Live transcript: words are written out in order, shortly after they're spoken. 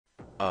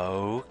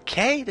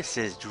Okay, this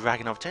is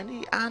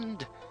DragonofEternity,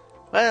 and,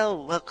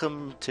 well,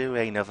 welcome to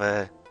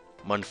another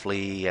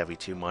monthly, every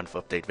 2-month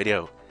update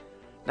video.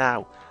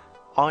 Now,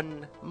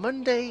 on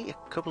Monday,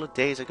 a couple of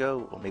days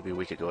ago, or maybe a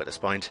week ago at this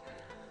point,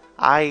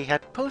 I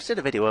had posted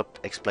a video up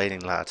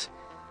explaining that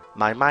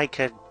my mic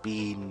had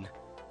been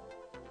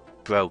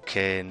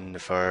broken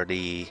for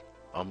the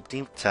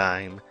umpteenth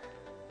time.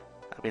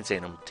 I've been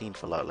saying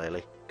umpteenth a lot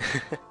lately.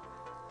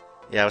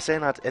 Yeah, I was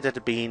saying that it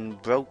had been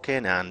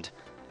broken and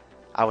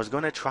I was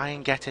going to try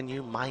and get a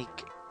new mic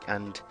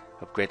and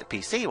upgrade the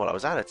PC while I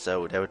was at it,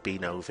 so there would be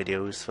no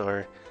videos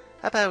for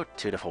about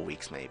 2 to 4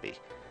 weeks maybe.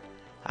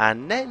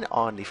 And then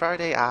on the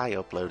Friday I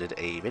uploaded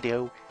a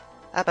video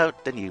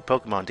about the new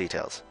Pokemon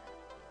details.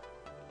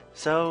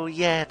 So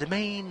yeah, the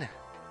main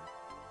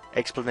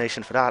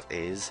explanation for that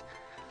is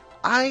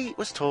I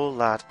was told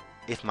that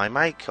if my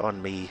mic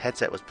on my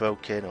headset was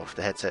broken, or if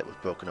the headset was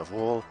broken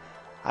overall,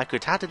 I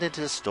could hand it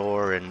into the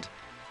store and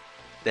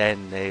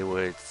then they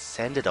would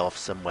send it off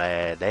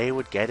somewhere, they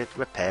would get it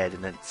repaired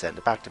and then send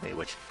it back to me,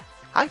 which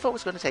I thought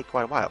was going to take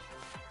quite a while.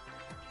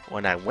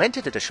 When I went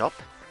into the shop,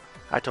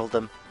 I told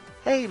them,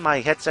 hey,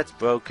 my headset's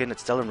broken,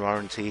 it's still in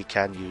warranty,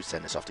 can you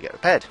send this off to get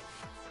repaired?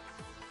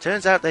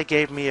 Turns out they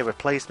gave me a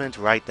replacement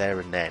right there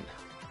and then.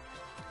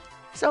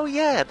 So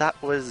yeah, that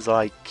was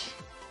like...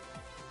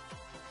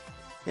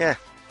 yeah.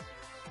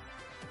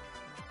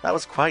 That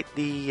was quite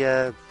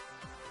the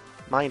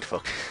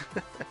mindfuck.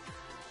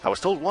 I was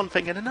told one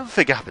thing and another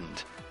thing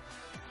happened.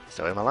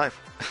 Story of my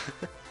life.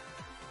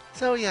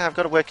 So yeah, I've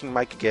got a working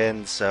mic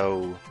again,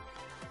 so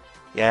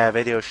yeah,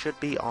 videos should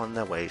be on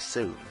their way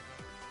soon.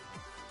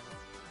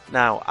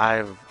 Now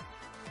I've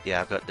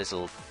got this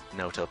little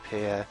note up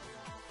here.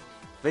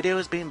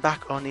 Videos being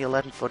back on the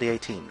 11th or the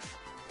 18th.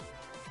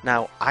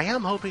 Now I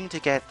am hoping to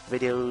get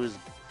videos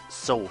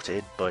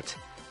sorted, but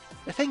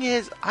the thing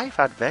is, I've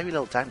had very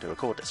little time to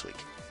record this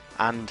week,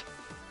 and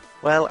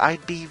well,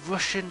 I'd be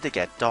rushing to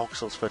get Dark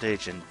Souls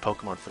footage and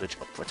Pokemon footage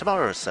up for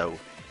tomorrow, so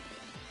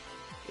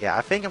yeah,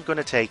 I think I'm going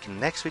to take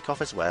next week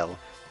off as well,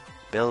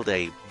 build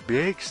a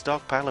big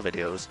stockpile of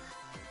videos,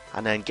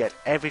 and then get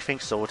everything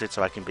sorted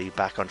so I can be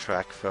back on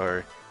track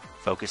for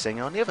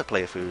focusing on the other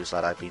playthroughs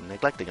that I've been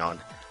neglecting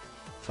on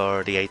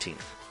for the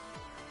 18th.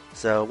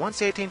 So once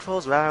the 18th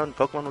rolls around,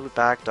 Pokemon will be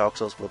back, Dark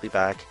Souls will be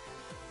back,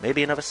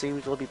 maybe another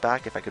series will be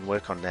back if I can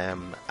work on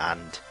them,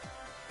 and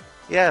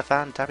yeah,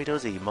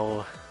 fantabby-dozy,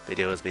 more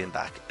videos being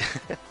back.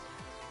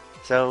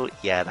 So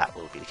yeah, that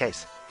will be the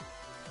case.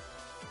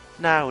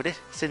 Now,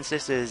 since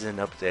this is an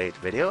update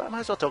video, I might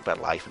as well talk about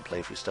life and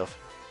playthrough stuff,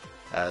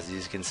 as you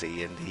can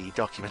see in the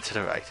document to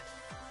the right.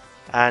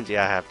 And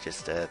yeah, I have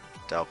just a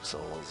Dark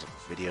Souls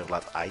video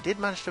that I did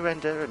manage to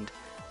render and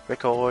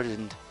record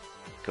and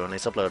currently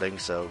it's uploading,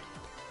 so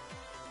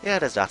yeah,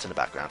 there's that in the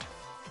background.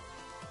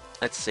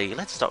 Let's see,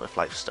 let's start with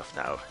life stuff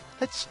now.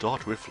 Let's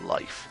start with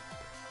life.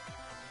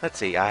 Let's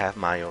see, I have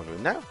my own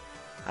room now.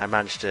 I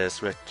managed to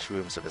switch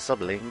rooms with a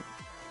sibling.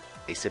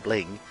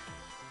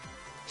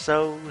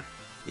 So,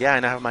 yeah, I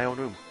now have my own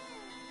room.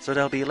 So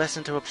there'll be less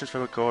interruptions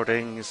for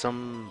recording.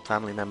 Some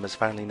family members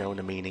finally know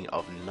the meaning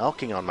of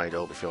knocking on my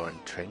door before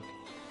entering,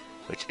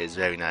 which is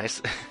very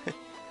nice.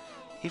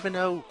 Even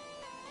though,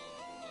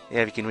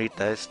 yeah, if you can read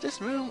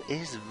this room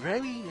is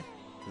very,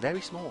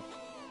 very small.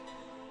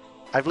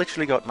 I've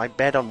literally got my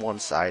bed on one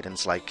side and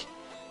it's like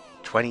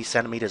 20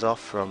 centimeters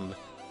off from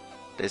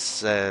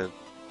this,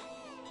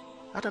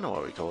 I don't know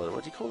what we call it.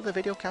 What do you call the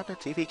video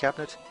cabinet? TV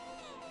cabinet?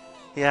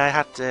 Yeah, I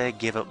had to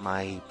give up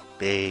my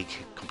big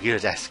computer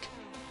desk,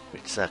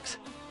 which sucks.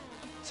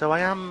 So I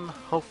am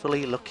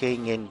hopefully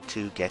looking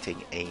into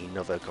getting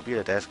another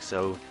computer desk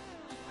so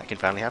I can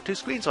finally have 2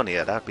 screens on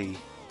here. That'd be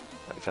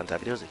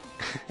fantabby-dozy.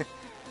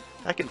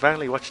 I can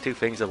finally watch 2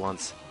 things at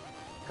once.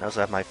 I also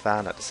have my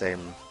fan at the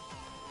same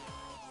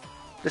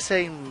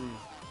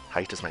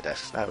height as my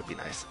desk. That would be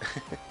nice.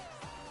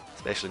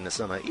 Especially in the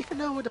summer, even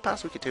though in the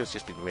past week or 2 it's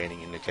just been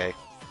raining in the UK.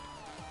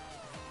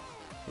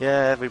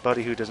 Yeah,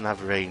 everybody who doesn't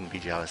have rain be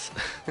jealous.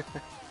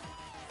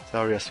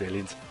 Sorry,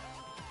 Australians.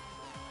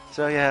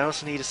 So yeah, I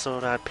also need to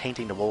sort out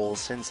painting the walls,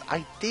 since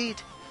I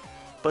did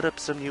put up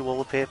some new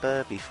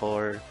wallpaper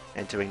before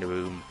entering the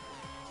room.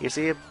 You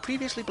see, it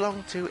previously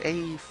belonged to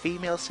a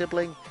female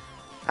sibling,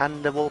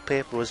 and the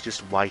wallpaper was just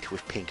white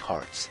with pink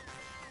hearts.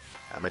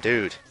 I'm a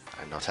dude,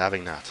 I'm not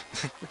having that.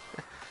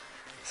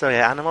 So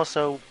yeah, and I'm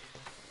also...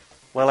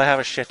 well, I have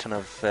a shit ton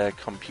of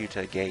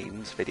computer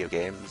games, video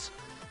games,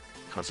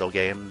 console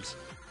games,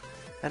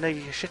 and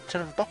a shit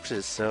ton of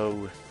boxes,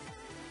 so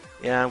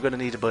yeah, I'm going to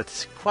need to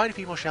put quite a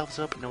few more shelves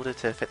up in order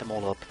to fit them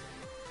all up.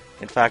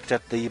 In fact,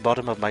 at the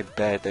bottom of my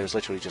bed there's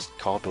literally just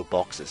cardboard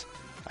boxes.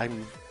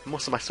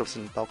 Most of my stuff's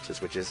in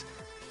boxes, which is,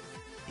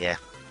 yeah,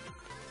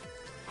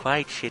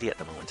 quite shitty at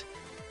the moment.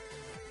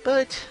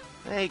 But,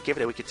 hey, give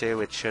it a week or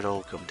 2, it should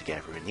all come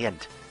together in the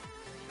end,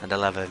 and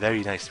I'll have a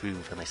very nice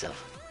room for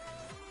myself,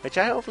 which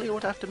I hopefully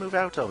won't have to move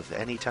out of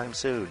anytime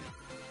soon.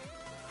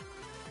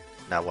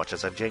 Now watch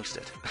as I've jinxed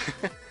it.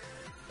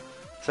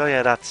 So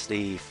yeah, that's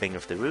the thing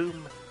of the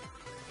room.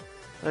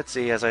 Let's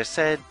see, as I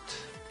said,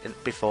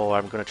 before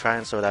I'm going to try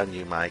and sort out a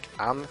new mic.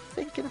 I'm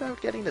thinking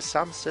about getting the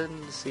Samsung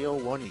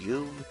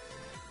CO1U.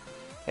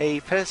 A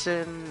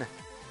person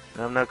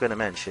I'm not going to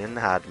mention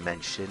had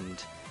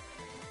mentioned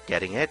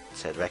getting it,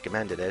 had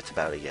recommended it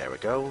about a year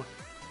ago,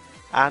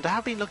 and I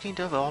have been looking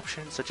into other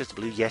options such as the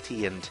Blue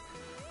Yeti, and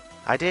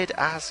I did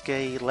ask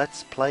a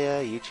Let's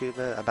Player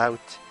YouTuber about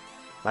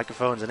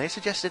microphones, and they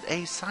suggested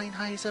a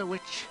Sennheiser,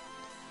 which,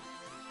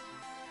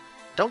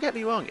 don't get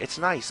me wrong, it's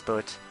nice,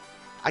 but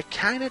I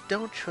kinda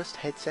don't trust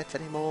headsets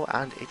anymore,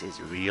 and it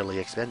is really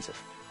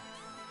expensive.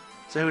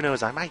 So who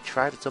knows, I might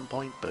try it at some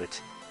point,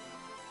 but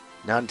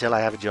not until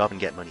I have a job and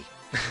get money.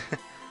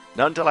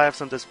 Not until I have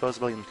some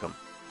disposable income.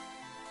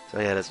 So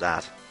yeah, there's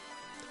that.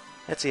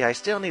 Let's see, I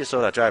still need to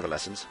sort out driver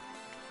lessons,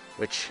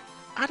 which,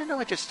 I don't know,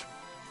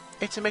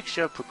 it's a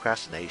mixture of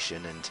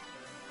procrastination and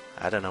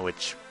I don't know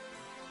which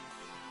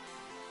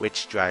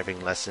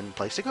driving lesson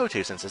place to go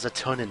to, since there's a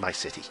ton in my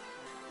city.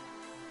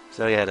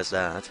 So yeah, there's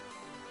that.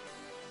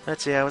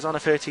 Let's see, I was on a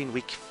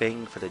 13-week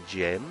thing for the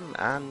gym,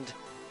 and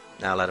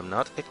now let them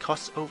not, it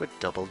costs over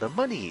double the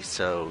money,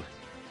 so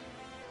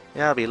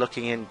yeah, I'll be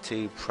looking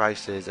into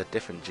prices at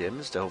different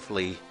gyms to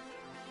hopefully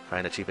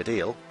find a cheaper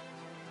deal.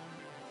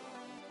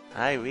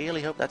 I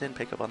really hope that didn't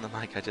pick up on the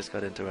mic, I just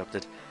got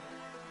interrupted.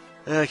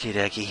 Okie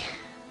dokie.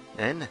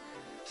 Then,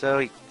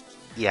 so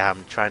yeah,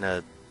 I'm trying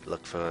to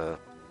look for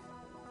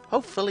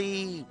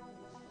hopefully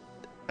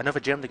another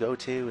gym to go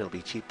to. It'll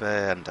be cheaper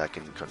and I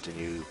can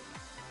continue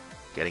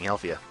getting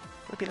healthier.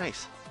 Would be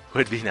nice.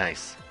 Would be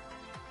nice.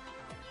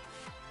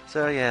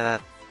 So yeah,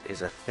 that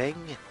is a thing.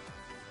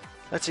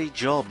 Let's see,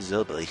 jobs,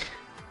 ugly.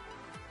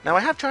 Now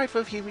I have tried for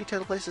a few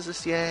retail places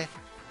this year,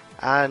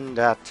 and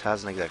that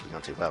hasn't exactly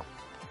gone too well.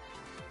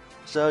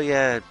 So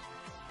yeah,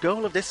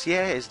 goal of this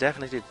year is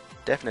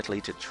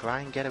definitely to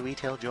try and get a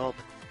retail job,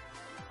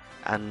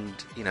 and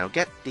you know,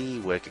 get the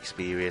work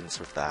experience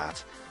with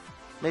that.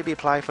 Maybe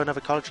apply for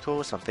another college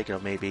course. I'm thinking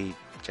of maybe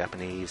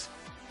Japanese.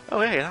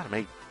 Oh hey, an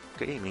anime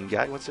gaming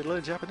guy wants to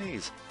learn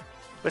Japanese.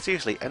 But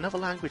seriously, another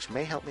language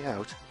may help me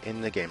out in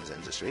the games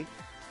industry,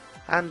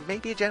 and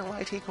maybe a general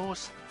IT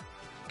course,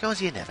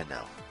 because you never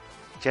know.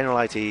 General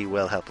IT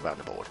will help around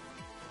the board.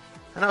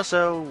 And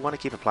also want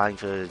to keep applying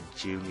for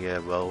junior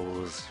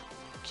roles,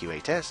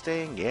 QA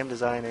testing, game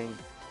designing,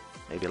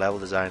 maybe level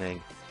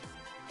designing.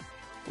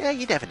 Yeah,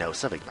 you never know,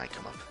 something might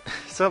come up.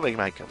 Something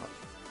might come up.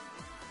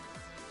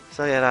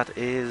 So yeah, that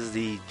is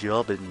the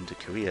job and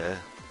career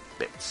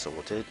bit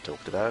sorted,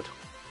 talked about.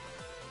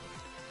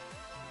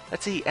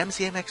 Let's see,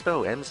 MCM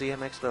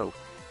Expo.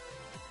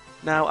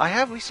 Now, I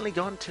have recently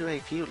gone to a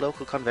few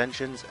local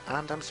conventions,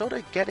 and I'm sort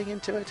of getting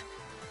into it.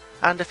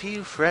 And a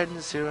few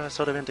friends who are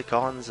sort of into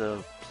cons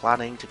are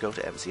planning to go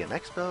to MCM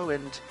Expo,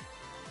 and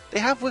they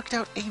have worked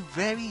out a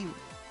very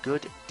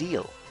good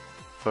deal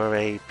for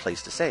a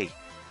place to stay.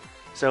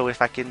 So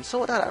if I can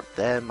sort that out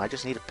then, I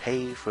just need to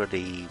pay for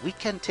the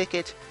weekend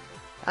ticket,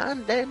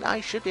 and then I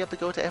should be able to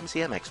go to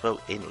MCM Expo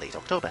in late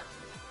October.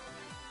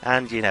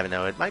 And you never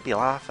know, it might be a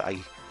laugh. I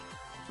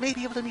may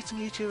be able to meet some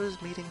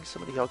YouTubers. Meeting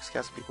some of the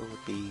Yogscast people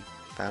would be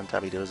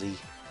fantabby-dozy.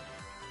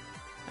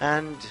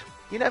 And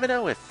you never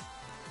know, if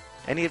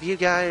any of you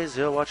guys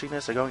who are watching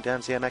this are going to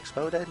MCM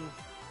Expo, then,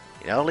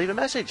 you know, leave a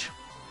message.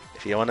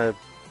 If you want to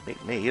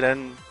meet me,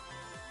 then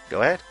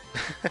go ahead.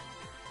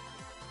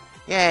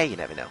 Yeah, you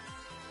never know.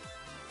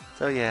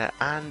 So yeah,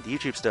 and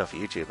YouTube stuff,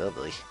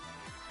 obviously.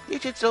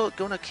 YouTube's still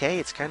going okay.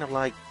 It's kind of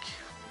like,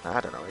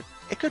 I don't know,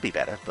 it could be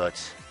better, but,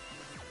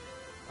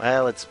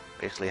 well, it's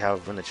basically how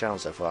I've run the channel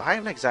so far. I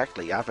haven't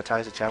exactly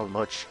advertised the channel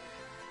much.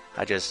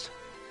 I just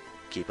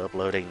keep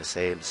uploading the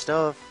same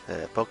stuff,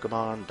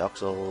 Pokemon, Dark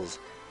Souls,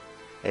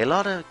 a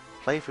lot of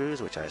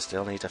playthroughs, which I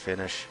still need to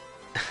finish.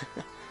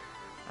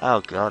 Oh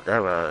god,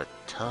 there were a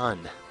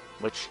ton,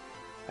 which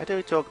I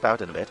do talk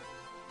about in a bit.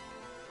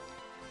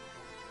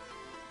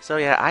 So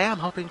yeah, I am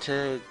hoping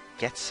to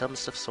get some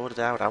stuff sorted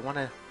out. I want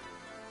to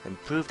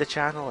improve the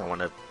channel, I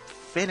want to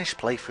finish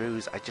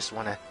playthroughs, I just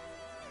want to,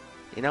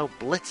 you know,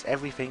 blitz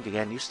everything to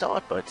get a new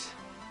start, but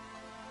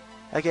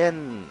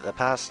again, the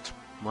past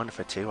month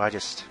or two,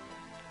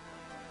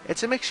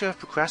 it's a mixture of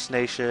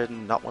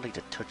procrastination, not wanting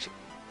to touch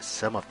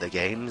some of the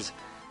games,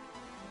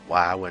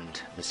 WoW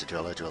and Mr.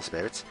 Driller, Dual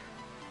Spirits,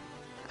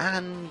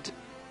 and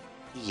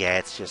yeah,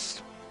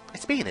 it's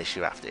been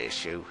issue after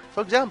issue.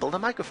 For example, the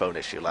microphone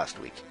issue last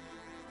week.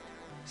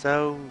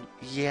 So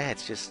yeah,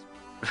 it's just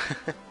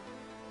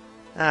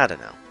I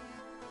don't know.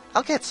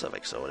 I'll get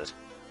something sorted.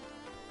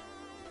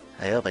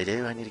 I hope I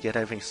do. I need to get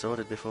everything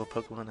sorted before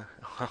Pokemon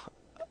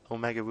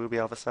Omega Ruby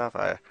Alpha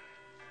Sapphire.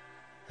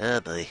 Oh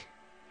boy.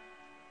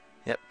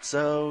 Yep,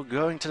 so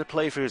going to the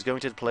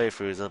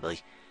playthroughs, oh boy.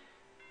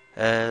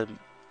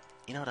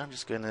 You know what, I'm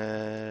just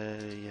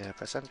gonna,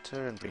 press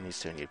enter and bring these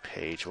to a new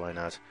page, why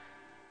not?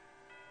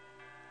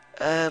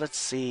 Let's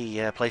see,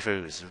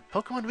 playthroughs.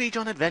 Pokemon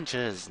Rijon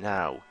Adventures,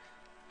 now.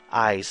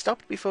 I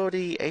stopped before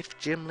the 8th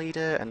gym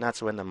leader, and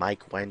that's when the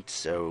mic went,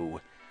 so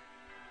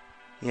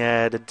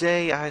yeah, the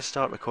day I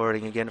start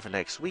recording again for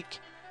next week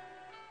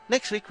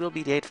will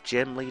be the 8th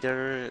gym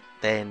leader,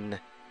 then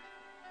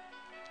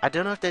I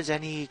don't know if there's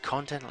any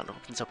content that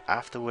opens up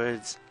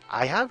afterwards.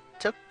 I have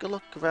took a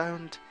look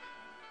around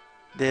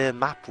the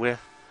map with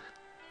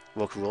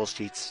local rules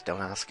cheats,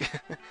 don't ask.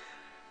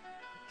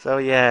 So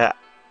yeah,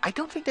 I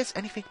don't think there's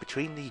anything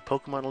between the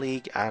Pokemon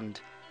League and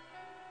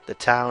the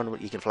town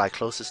you can fly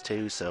closest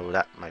to, so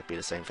that might be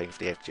the same thing for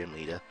the F-Gym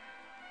leader.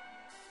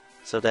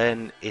 So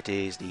then it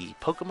is the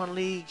Pokemon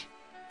League,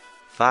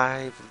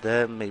 5 of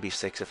them, maybe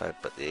 6 if I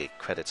put the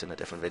credits in a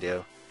different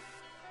video.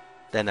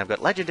 Then I've got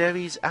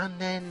Legendaries, and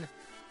then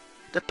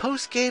the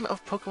post-game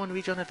of Pokemon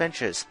Rijon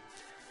Adventures.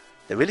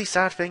 The really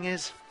sad thing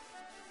is,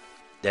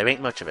 there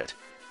ain't much of it.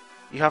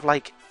 You have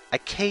like a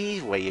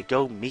cave where you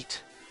go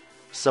meet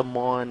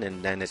someone,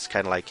 and then it's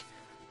kind of like,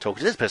 talk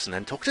to this person,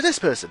 then talk to this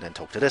person, then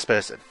talk to this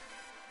person.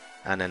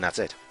 And then that's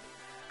it.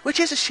 Which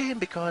is a shame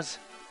because,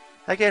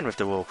 again with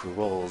the local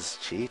rules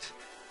cheat,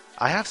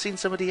 I have seen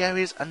some of the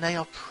areas and they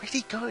are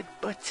pretty good,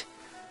 but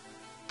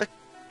the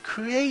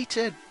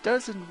creator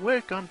doesn't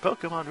work on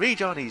Pokemon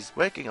Rijon, he's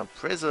working on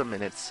Prism,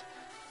 and it's...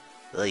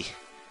 Ugh.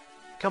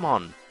 Come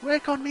on,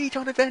 work on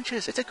Rijon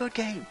Adventures, it's a good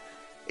game.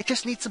 It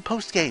just needs some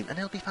post-game and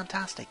it'll be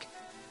fantastic.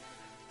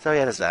 So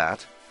yeah, there's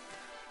that.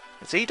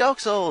 Let's see, Dark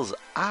Souls,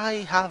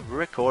 I've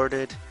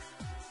recorded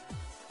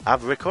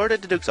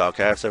the Duke's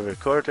Archives, I've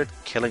recorded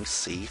Killing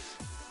Seath.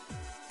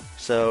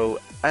 So,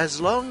 as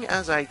long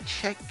as I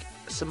check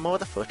some more of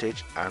the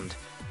footage and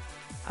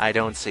I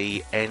don't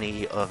see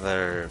any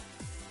other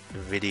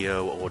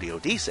video audio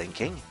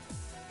desyncing,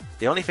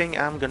 the only thing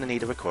I'm going to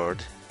need to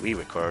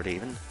re-record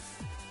even,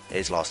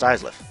 is Lost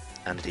Isleth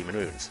and the Demon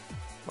Ruins.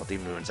 Well,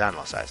 Demon Ruins and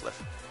Lost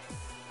Isleth.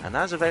 And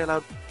that's a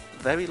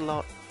very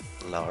loud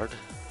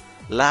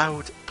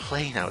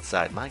plane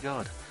outside, my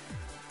god.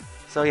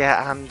 So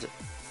yeah, and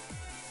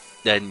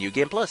then New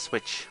Game Plus,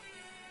 which,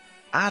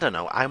 I don't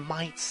know, I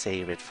might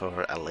save it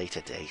for a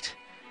later date.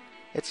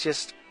 It's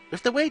just,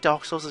 with the way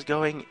Dark Souls is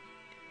going,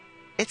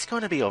 it's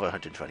going to be over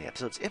 120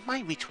 episodes. It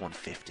might reach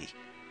 150,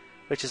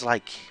 which is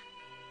like,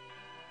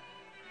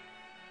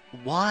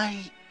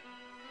 why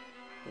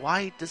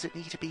does it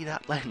need to be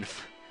that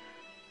length?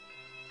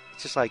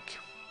 It's just like,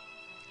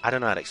 I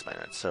don't know how to explain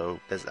it, so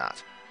there's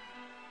that.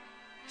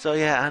 So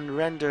yeah, and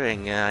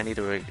rendering, I need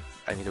to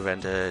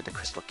render the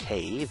Crystal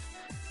Cave,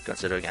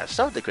 considering I've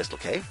started the Crystal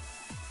Cave,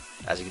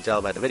 as you can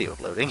tell by the video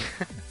uploading.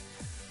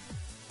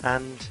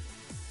 And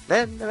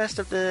then the rest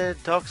of the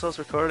Dark Souls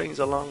recordings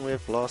along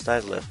with Lost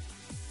Isleth.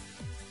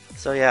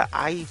 So yeah,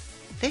 I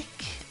think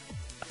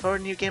for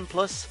New Game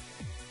Plus,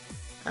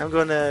 I'm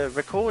going to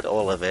record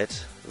all of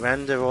it,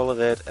 render all of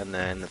it, and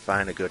then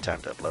find a good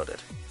time to upload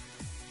it.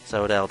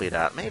 So that'll be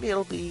that. Maybe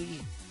it'll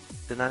be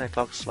the 9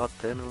 o'clock slot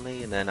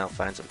permanently, and then I'll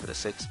find something for the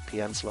 6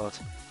 PM slot.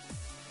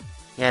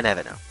 Yeah,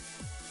 never know.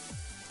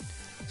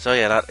 So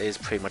yeah, that is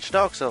pretty much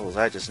Dark Souls.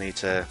 I just need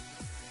to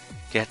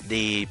get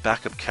the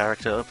backup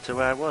character up to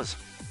where I was,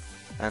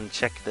 and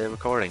check the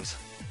recordings.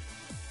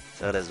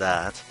 So there's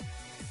that.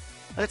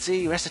 Let's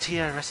see,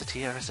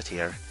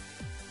 Recettear.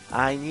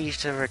 I need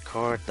to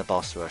record the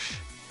boss rush.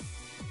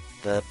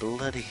 The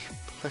bloody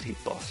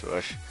boss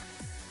rush.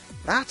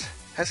 That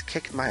has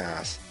kicked my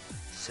ass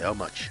so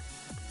much.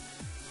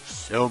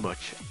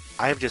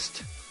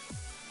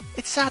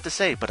 It's sad to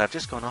say, but I've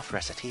just gone off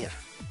Recettear.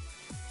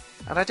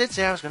 And I did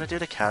say I was going to do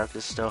the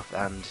character stuff,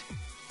 and,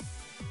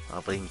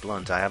 well, being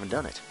blunt, I haven't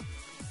done it.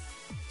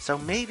 So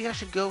maybe I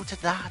should go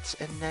to that,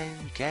 and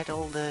then get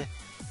all the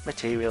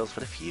materials for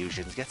the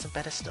fusions, get some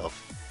better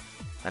stuff.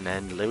 And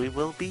then Louis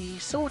will be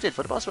sorted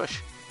for the boss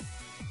rush.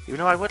 Even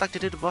though I would like to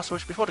do the boss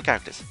rush before the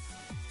characters.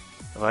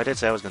 Although I did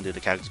say I was going to do the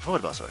characters before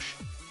the boss rush.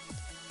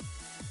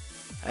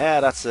 Yeah,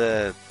 that's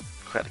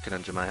quite a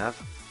conundrum I have.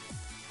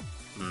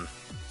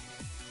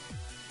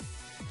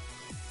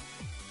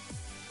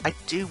 I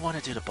do want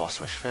to do the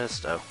boss rush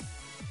first, though.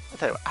 I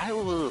tell you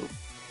what,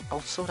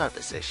 I'll sort out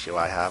this issue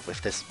I have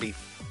with this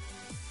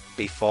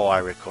before I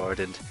record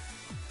and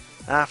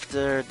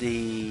after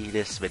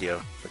this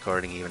video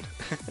recording even.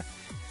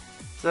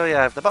 So yeah,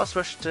 I have the boss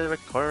rush to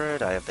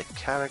record, I have the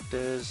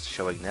characters,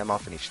 showing them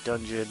off in each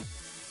dungeon,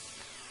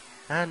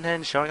 and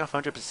then showing off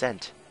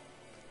 100%.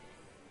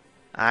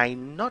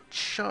 I'm not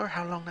sure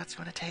how long that's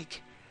going to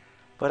take,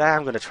 but I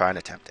am going to try and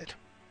attempt it.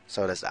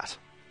 So there's that.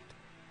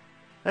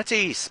 Let's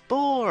see,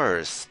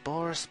 Spore.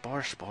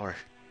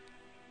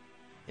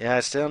 Yeah,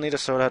 I still need to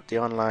sort out the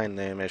online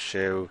name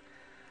issue.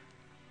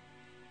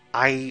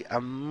 I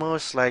am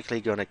most likely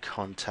going to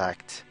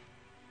contact...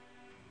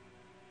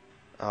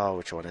 Oh,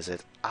 which one is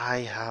it? I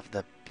have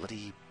the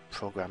bloody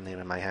program name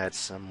in my head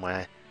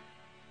somewhere.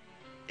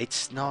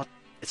 It's not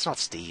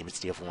Steam, it's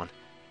the other one.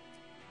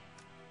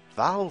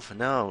 Valve?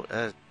 No.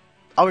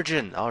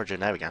 Origin,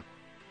 there we go.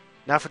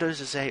 Now for those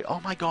who say, oh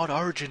my god,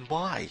 Origin,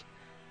 why?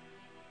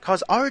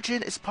 Because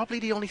Origin is probably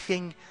the only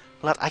thing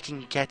that I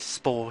can get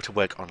Spore to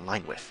work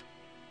online with.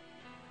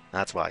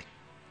 That's why.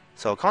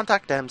 So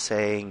contact them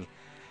saying,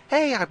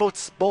 hey, I bought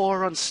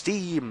Spore on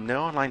Steam, the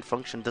online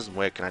function doesn't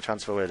work, can I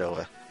transfer it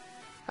over?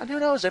 And who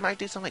knows, they might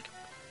do something.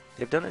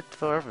 They've done it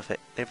for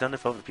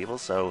other people,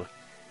 so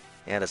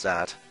yeah, there's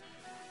that.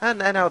 And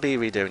then I'll be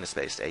redoing the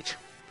space stage.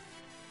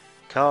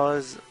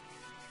 Because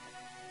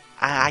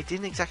I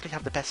didn't exactly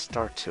have the best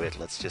start to it,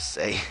 let's just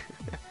say.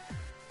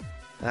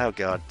 Oh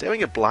god, doing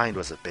it blind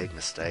was a big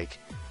mistake.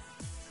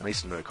 At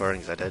least in the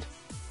recordings I did.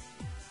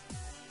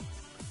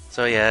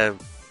 So yeah,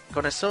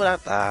 gonna sort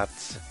out that,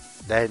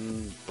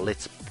 then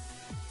Blitz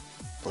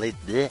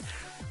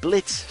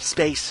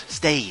Space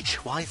Stage.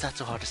 Why is that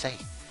so hard to say?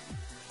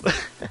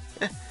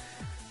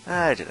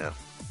 I don't know.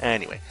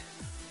 Anyway,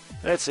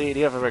 let's see,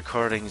 the other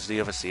recordings, the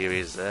other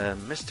series.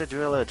 Mr.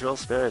 Driller, Drill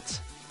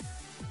Spirits.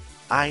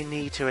 I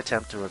need to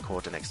attempt to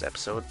record the next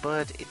episode,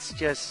 but it's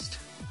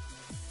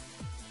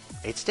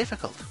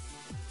difficult.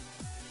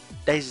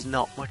 There's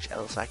not much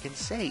else I can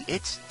say.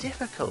 It's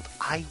difficult.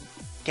 I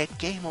get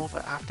game over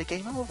after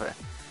game over.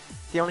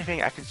 The only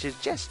thing I can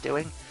suggest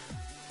doing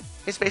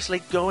is basically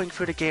going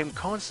through the game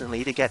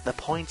constantly to get the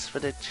points for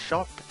the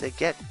shop, to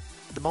get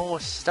the more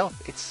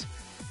stuff.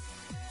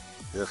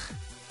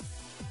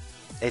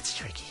 It's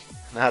tricky.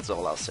 That's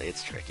all I'll say,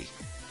 it's tricky.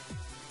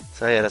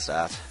 So yeah, that's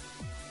that.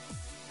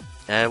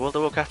 World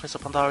of Warcraft Mists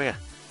of Pandaria.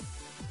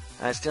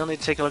 I still need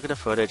to take a look at the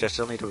footage, I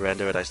still need to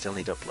render it, I still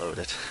need to upload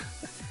it.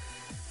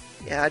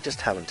 Yeah, I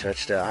just haven't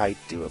touched it, I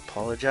do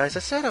apologise.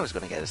 I said I was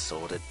going to get it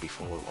sorted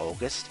before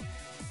August.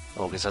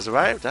 August has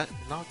arrived,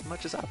 not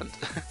much has happened.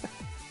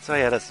 So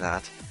yeah, that's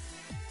that.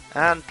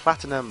 And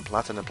Platinum.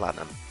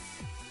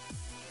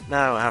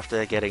 Now,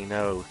 after getting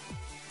no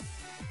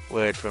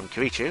word from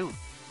Kirichu,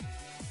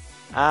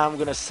 I'm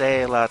going to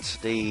say that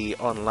the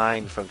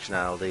online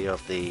functionality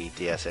of the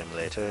DS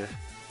emulator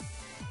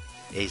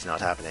is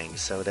not happening,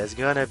 so there's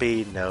going to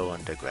be no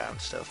underground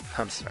stuff.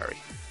 I'm sorry.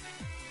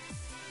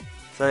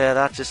 So yeah,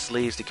 that just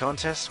leaves the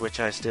contest, which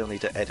I still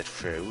need to edit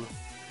through.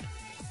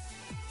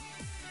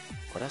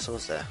 What else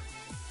was there?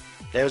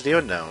 There was the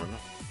unknown.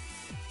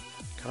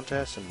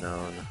 Contest,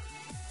 unknown.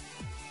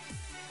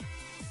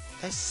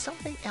 There's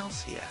something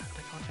else here, and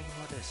I can't think of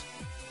what it is.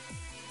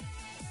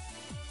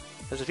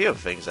 There's a few other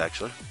things,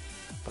 actually,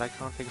 but I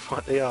can't think of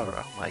what they are.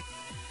 Oh my...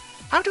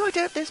 How do I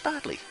do it this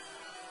badly?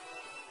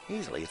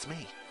 Easily, it's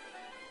me.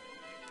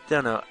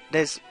 Don't know.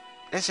 There's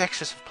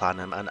extras for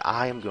Platinum, and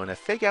I am going to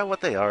figure out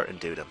what they are and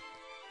do them.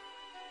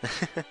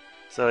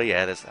 So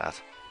yeah, there's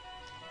that.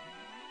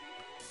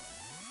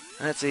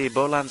 Let's see,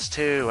 Borderlands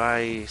 2,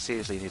 I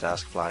seriously need to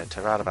ask Fly and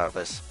Terad about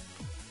this.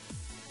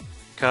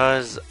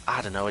 Because,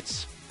 I don't know,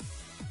 it's...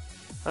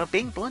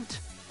 being blunt,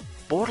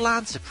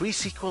 Borderlands, the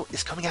pre-sequel,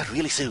 is coming out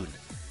really soon.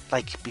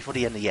 Like, before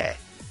the end of the year.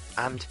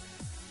 And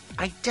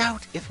I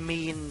doubt if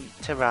me and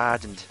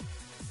Terad and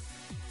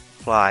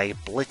Fly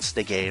blitz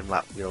the game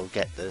that we'll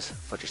get this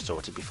footage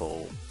sorted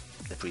before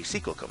the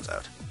pre-sequel comes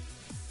out.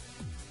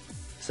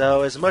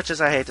 So, as much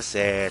as I hate to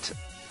say it,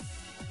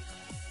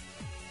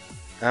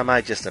 I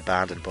might just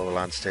abandon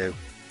Borderlands 2.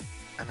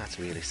 And that's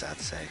really sad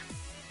to say.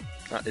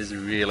 That is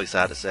really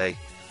sad to say.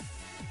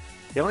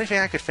 The only thing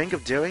I could think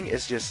of doing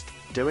is just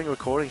doing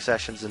recording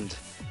sessions and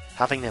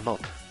having them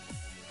up.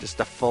 Just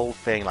the full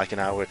thing, like an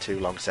hour or two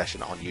long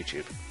session on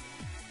YouTube.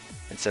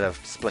 Instead of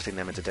splitting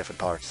them into different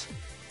parts.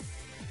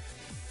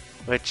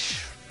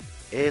 Which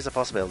is a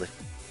possibility.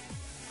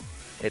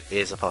 It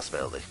is a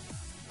possibility.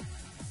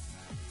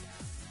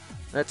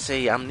 Let's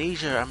see,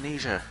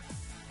 Amnesia.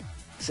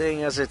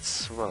 Seeing as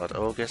it's, what,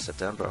 August,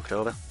 September,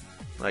 October?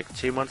 Like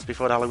 2 months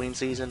before the Halloween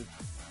season.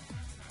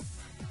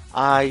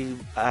 I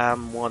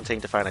am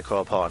wanting to find a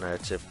core partner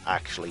to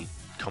actually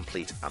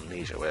complete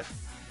Amnesia with.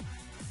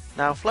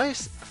 Now, Fly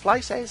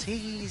says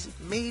he's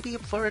maybe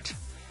up for it.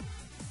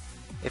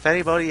 If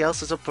anybody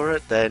else is up for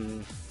it,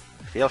 then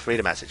feel free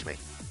to message me.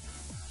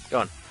 Go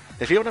on.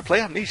 If you want to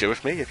play Amnesia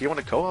with me, if you want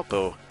to co-op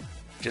or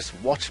just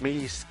watch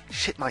me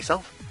shit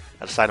myself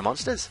at a side of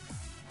monsters,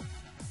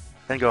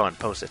 then go on,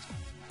 post it.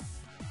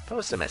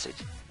 Post a message.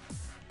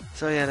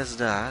 So yeah, there's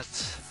that.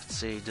 Let's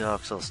see,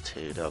 Dark Souls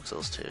 2.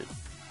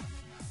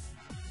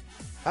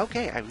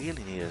 Okay, I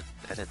really need to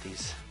edit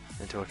these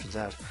interruptions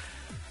out.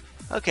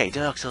 Okay,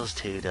 Dark Souls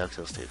 2.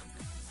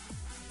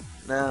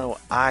 Now,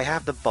 I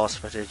have the boss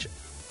footage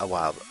a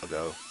while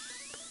ago.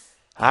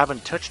 I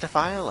haven't touched the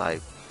file.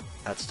 I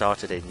had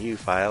started a new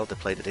file to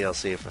play the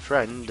DLC with a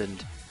friend,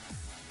 and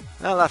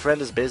well, that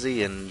friend is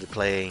busy and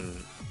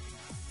playing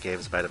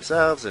games by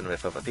themselves and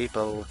with other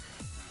people,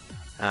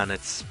 and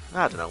it's,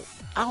 I don't know,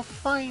 I'll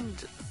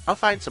find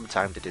some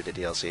time to do the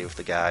DLC with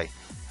the guy,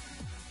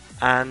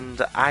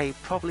 and I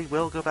probably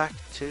will go back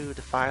to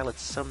the file at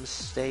some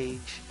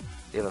stage,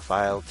 the other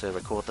file, to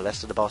record the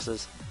rest of the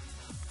bosses,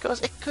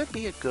 because it could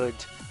be a good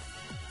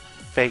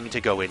thing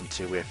to go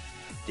into with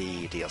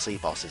the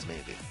DLC bosses,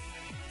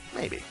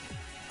 maybe.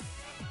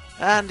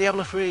 And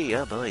Diablo 3,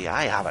 oh boy,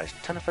 I have a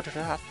ton of footage for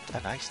that,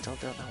 and I still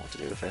don't know what to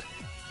do with it.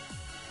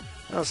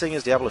 Well, seeing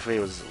as Diablo 3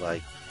 was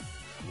like,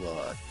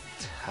 what,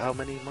 how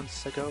many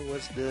months ago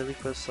was the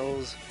Reaper of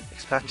Souls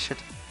expansion?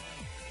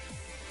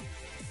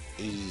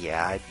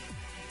 Yeah,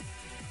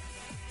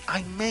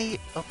 I may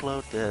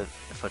upload the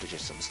footage at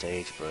some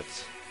stage, but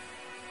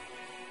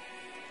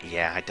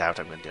yeah, I doubt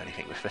I'm going to do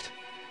anything with it.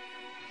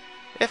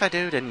 If I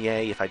do, then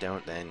yay. If I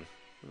don't, then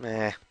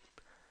meh.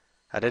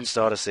 I didn't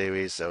start a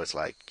series, so it's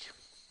like,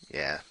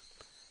 yeah,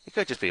 It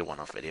could just be a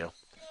one-off video.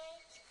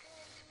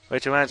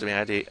 Which reminds me,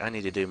 I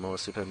need to do more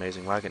Super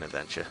Amazing Wagon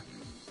Adventure.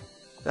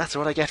 That's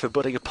what I get for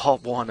putting a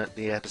part 1 at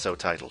the episode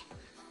title.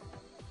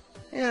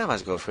 Yeah, I might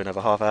as well go for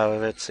another half hour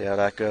of it, see how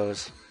that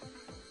goes.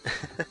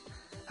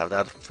 Have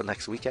that for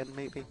next weekend,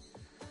 maybe?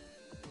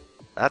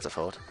 That's a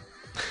thought.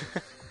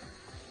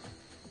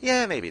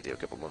 Yeah, maybe do a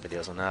couple more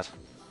videos on that.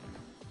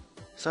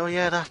 So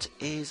yeah, that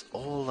is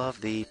all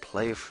of the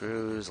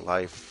playthroughs,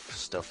 life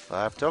stuff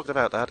I've talked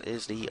about. That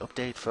is the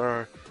update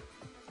for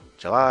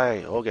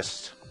July,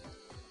 August.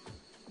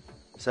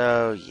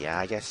 So yeah,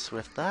 I guess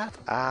with that,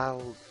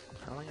 how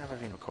long have I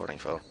been recording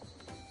for?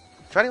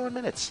 21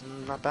 minutes,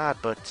 not bad,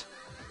 but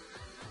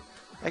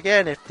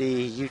again, if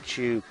the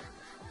YouTube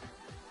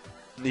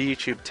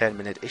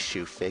 10-minute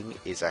issue thing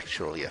is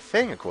actually a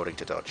thing according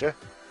to Dodger,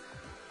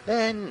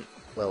 then,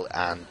 well,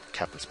 and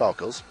Captain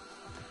Sparkles,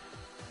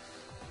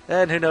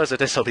 then who knows if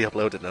this will be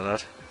uploaded or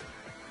not.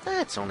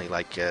 It's only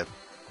like a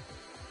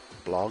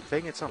blog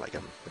thing, it's not like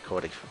I'm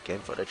recording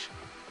game footage.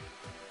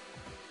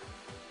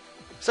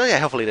 So yeah,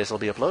 hopefully this will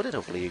be uploaded,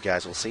 hopefully you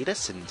guys will see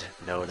this and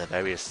know the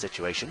various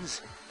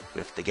situations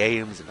with the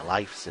games and the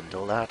lives and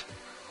all that.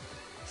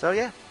 So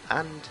yeah,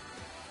 and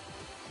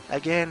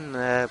again,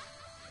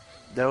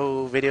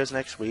 no videos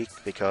next week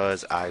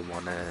because I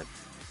want to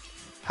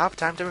have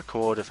time to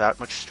record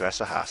without much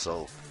stress or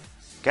hassle,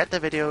 get the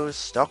videos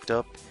stocked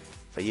up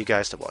for you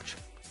guys to watch,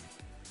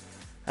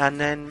 and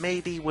then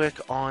maybe work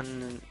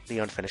on the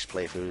unfinished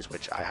playthroughs,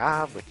 which I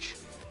have, which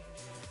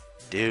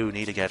do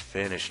need to get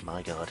finished,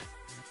 my god.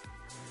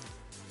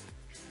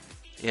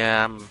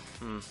 Yeah,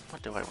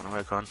 what do I want to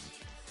work on?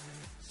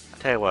 I'll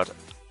tell you what,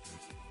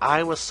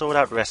 I will sort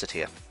out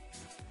Recettear.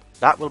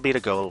 That will be the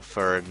goal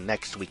for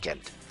next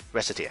weekend,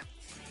 Recettear.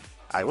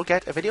 I will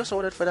get a video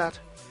sorted for that.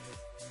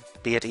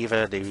 Be it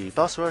either the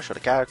boss rush or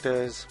the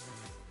characters,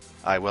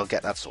 I will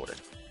get that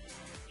sorted.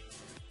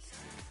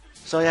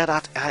 So yeah,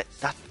 that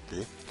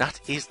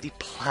is the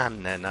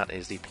plan then, that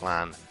is the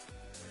plan.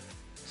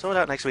 Sort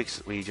out next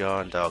week's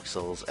Rijon, Dark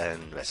Souls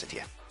and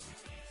Recettear.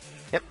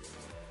 Yep.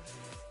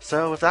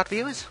 So with that,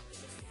 viewers,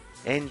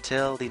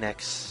 until the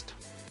next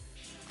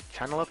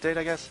channel update,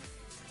 I guess?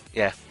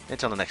 Yeah,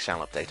 until the next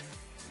channel update.